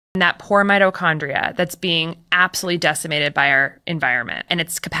that poor mitochondria that's being absolutely decimated by our environment and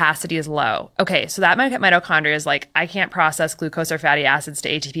its capacity is low. Okay, so that mitochondria is like, I can't process glucose or fatty acids to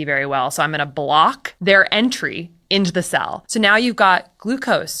ATP very well, so I'm going to block their entry into the cell. So now you've got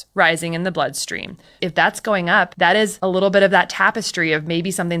glucose rising in the bloodstream. If that's going up, that is a little bit of that tapestry of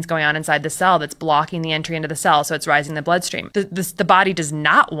maybe something's going on inside the cell that's blocking the entry into the cell, so it's rising in the bloodstream. The body does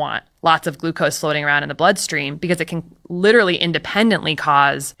not want lots of glucose floating around in the bloodstream because it can literally independently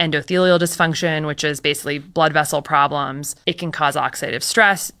cause endothelial dysfunction, which is basically blood vessel problems. It can cause oxidative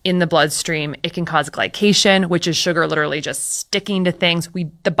stress in the bloodstream. It can cause glycation, which is sugar literally just sticking to things.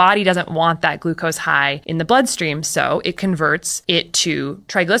 The body doesn't want that glucose high in the bloodstream, so it converts it to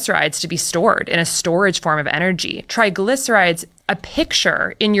triglycerides to be stored in a storage form of energy. Triglycerides, a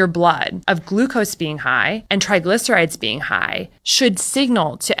picture in your blood of glucose being high and triglycerides being high should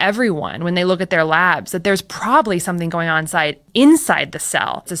signal to everyone when they look at their labs that there's probably something going on inside the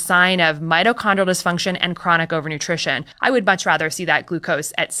cell. It's a sign of mitochondrial dysfunction and chronic overnutrition. I would much rather see that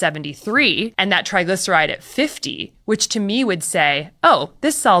glucose at 73 and that triglyceride at 50, which to me would say, oh,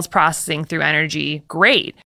 this cell's processing through energy great.